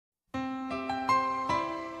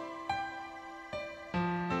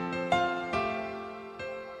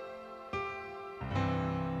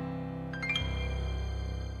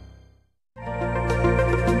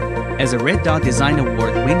As a Red Dot Design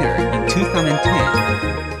Award winner in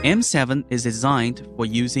 2010, M7 is designed for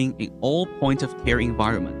using in all point-of-care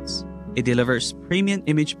environments. It delivers premium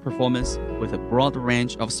image performance with a broad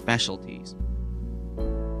range of specialties.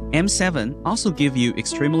 M7 also gives you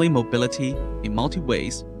extremely mobility in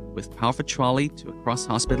multi-ways with powerful trolley to across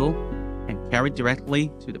hospital and carried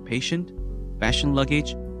directly to the patient, fashion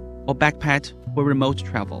luggage, or backpack for remote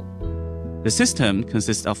travel. The system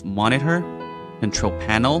consists of monitor, control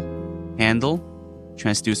panel, handle,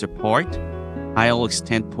 transducer port, IO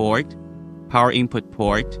extend port, power input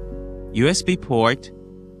port, USB port,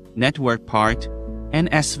 network part, and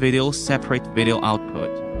S-video separate video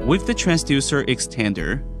output. With the transducer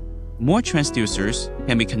extender, more transducers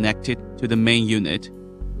can be connected to the main unit.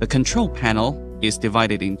 The control panel is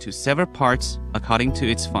divided into several parts according to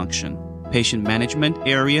its function: patient management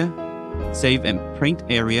area, save and print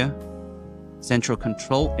area, central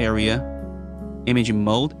control area, imaging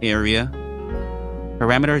mode area,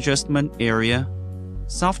 parameter adjustment area,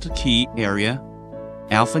 soft key area,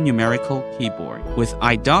 alphanumerical keyboard. With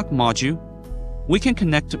iDock module, we can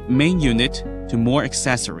connect main unit to more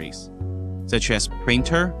accessories, such as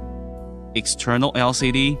printer, external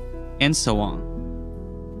LCD, and so on.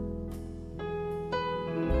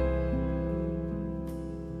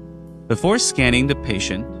 Before scanning the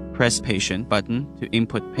patient, press Patient button to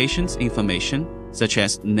input patient's information, such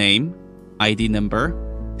as name, ID number,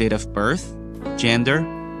 date of birth, gender,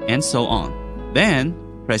 and so on. Then,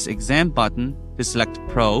 press Exam button to select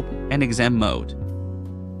probe and exam mode.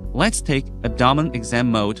 Let's take abdomen exam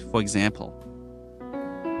mode for example.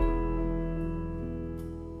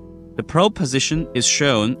 The probe position is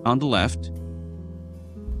shown on the left.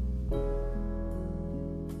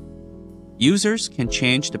 Users can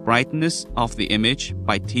change the brightness of the image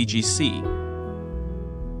by TGC.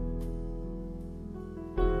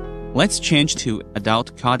 Let's change to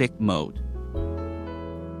Adult Cardiac mode.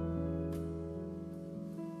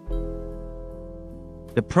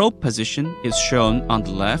 The probe position is shown on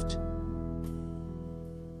the left.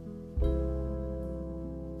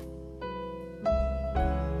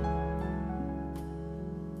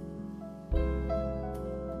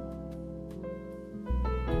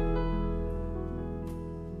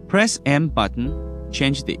 Press M button,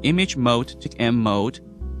 change the image mode to M mode,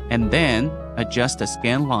 and then adjust the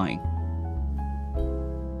scan line.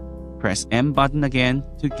 Press M button again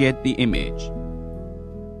to get the image.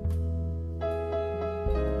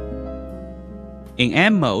 In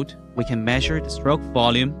M mode, we can measure the stroke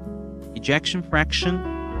volume, ejection fraction,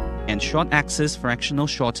 and short axis fractional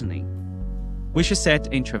shortening. We should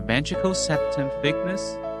set intraventricular septum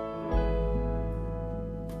thickness,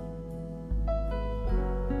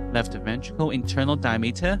 left ventricle internal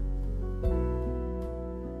diameter,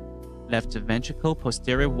 left ventricle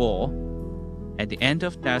posterior wall, at the end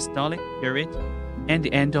of diastolic period and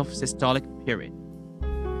the end of systolic period.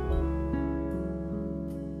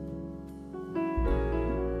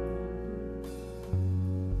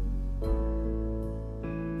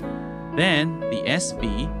 Then the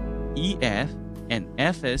SV, EF, and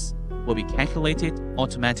FS will be calculated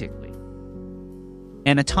automatically.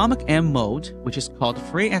 Anatomic M Mode, which is called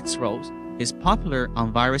free X-rays, is popular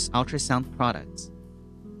on various ultrasound products.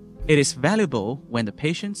 It is valuable when the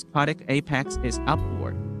patient's cardiac apex is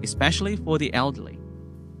upward, especially for the elderly.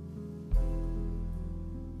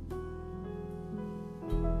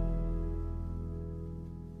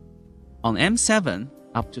 On M7,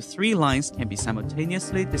 up to 3 lines can be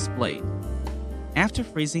simultaneously displayed. After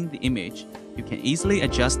freezing the image, you can easily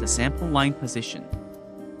adjust the sample line position.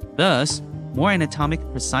 Thus, more anatomic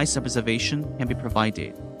precise observation can be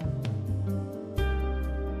provided.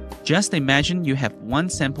 Just imagine you have one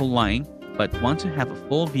sample line but want to have a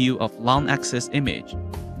full view of long axis image.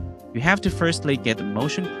 You have to firstly get the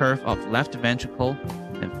motion curve of left ventricle,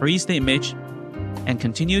 then freeze the image, and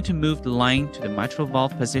continue to move the line to the mitral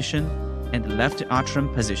valve position and the left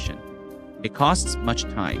atrium position. It costs much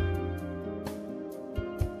time.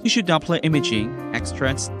 Tissue Doppler imaging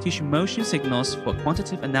extracts tissue motion signals for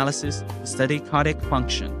quantitative analysis to study cardiac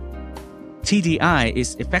function. TDI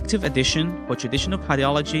is effective addition for traditional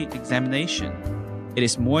cardiology examination. It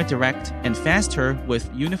is more direct and faster with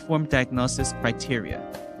uniform diagnosis criteria.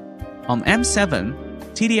 On M7,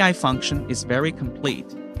 TDI function is very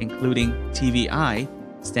complete, including TVI,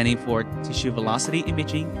 standing for tissue velocity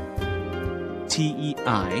imaging,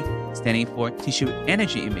 TEI, standing for tissue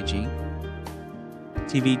energy imaging,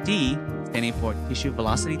 TVD, standing for tissue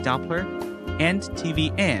velocity Doppler, and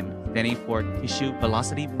TVM, standing for tissue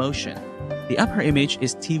velocity motion. The upper image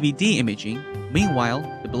is TVD imaging, meanwhile,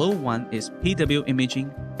 the below one is PW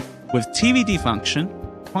imaging. With TVD function,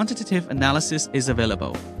 quantitative analysis is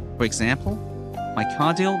available. For example,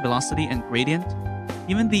 myocardial velocity and gradient,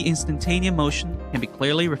 even the instantaneous motion can be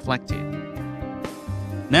clearly reflected.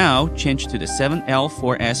 Now change to the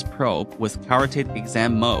 7L4S probe with carotid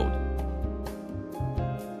exam mode.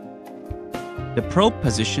 The probe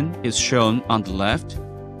position is shown on the left.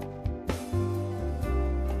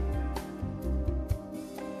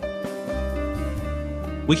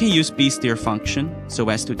 We can use B-steer function so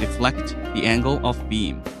as to deflect the angle of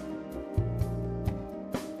beam.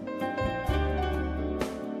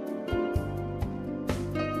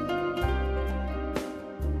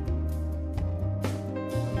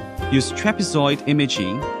 Use trapezoid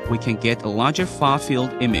imaging, we can get a larger far-field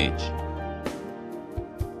image.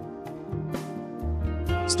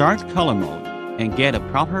 Start color mode and get a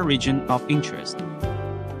proper region of interest.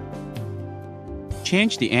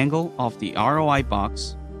 Change the angle of the ROI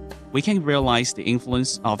box. We can realize the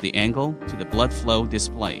influence of the angle to the blood flow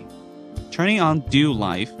display. Turning on Do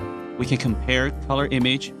Live, we can compare color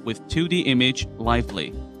image with 2D image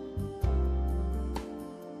lively.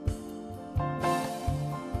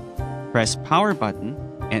 Press Power button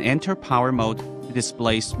and enter Power mode to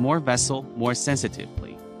display more vessel more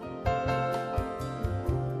sensitively.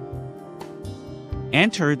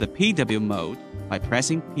 Enter the PW mode by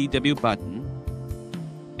pressing PW button,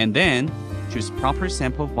 and then choose proper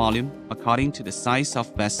sample volume according to the size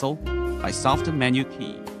of vessel by soft menu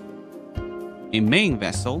key. In main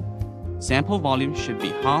vessel, sample volume should be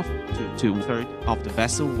half to 2/3 of the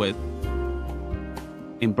vessel width.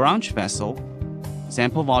 In branch vessel,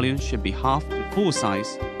 sample volume should be half to full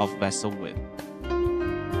size of vessel width.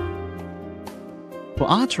 For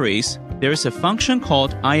arteries, there is a function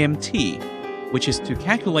called IMT, which is to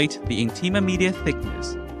calculate the intima media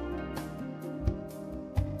thickness.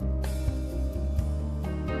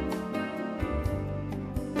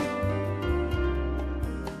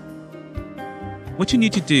 What you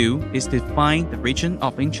need to do is define the region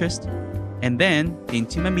of interest, and then the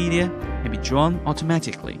intima media can be drawn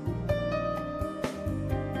automatically.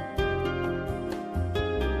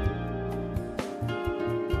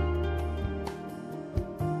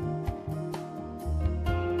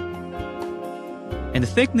 And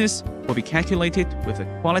the thickness will be calculated with a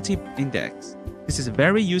quality index. This is a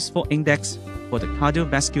very useful index for the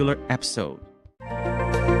cardiovascular episode.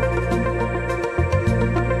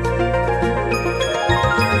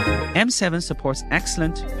 M7 supports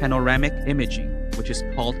excellent panoramic imaging, which is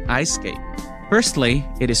called Eyescape. Firstly,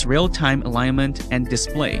 it is real-time alignment and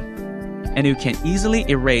display, and you can easily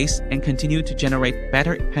erase and continue to generate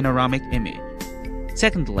better panoramic image.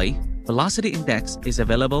 Secondly, velocity index is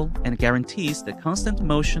available and guarantees the constant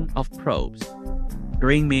motion of probes.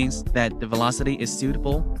 Green means that the velocity is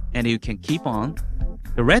suitable and you can keep on.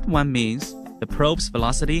 The red one means the probe's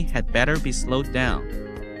velocity had better be slowed down.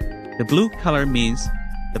 The blue color means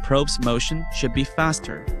the probe's motion should be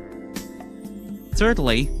faster.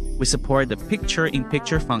 Thirdly, we support the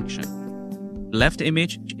picture-in-picture function. The left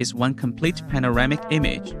image is one complete panoramic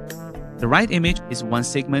image. The right image is one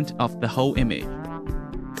segment of the whole image.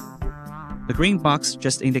 The green box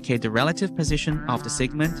just indicates the relative position of the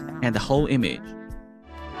segment and the whole image.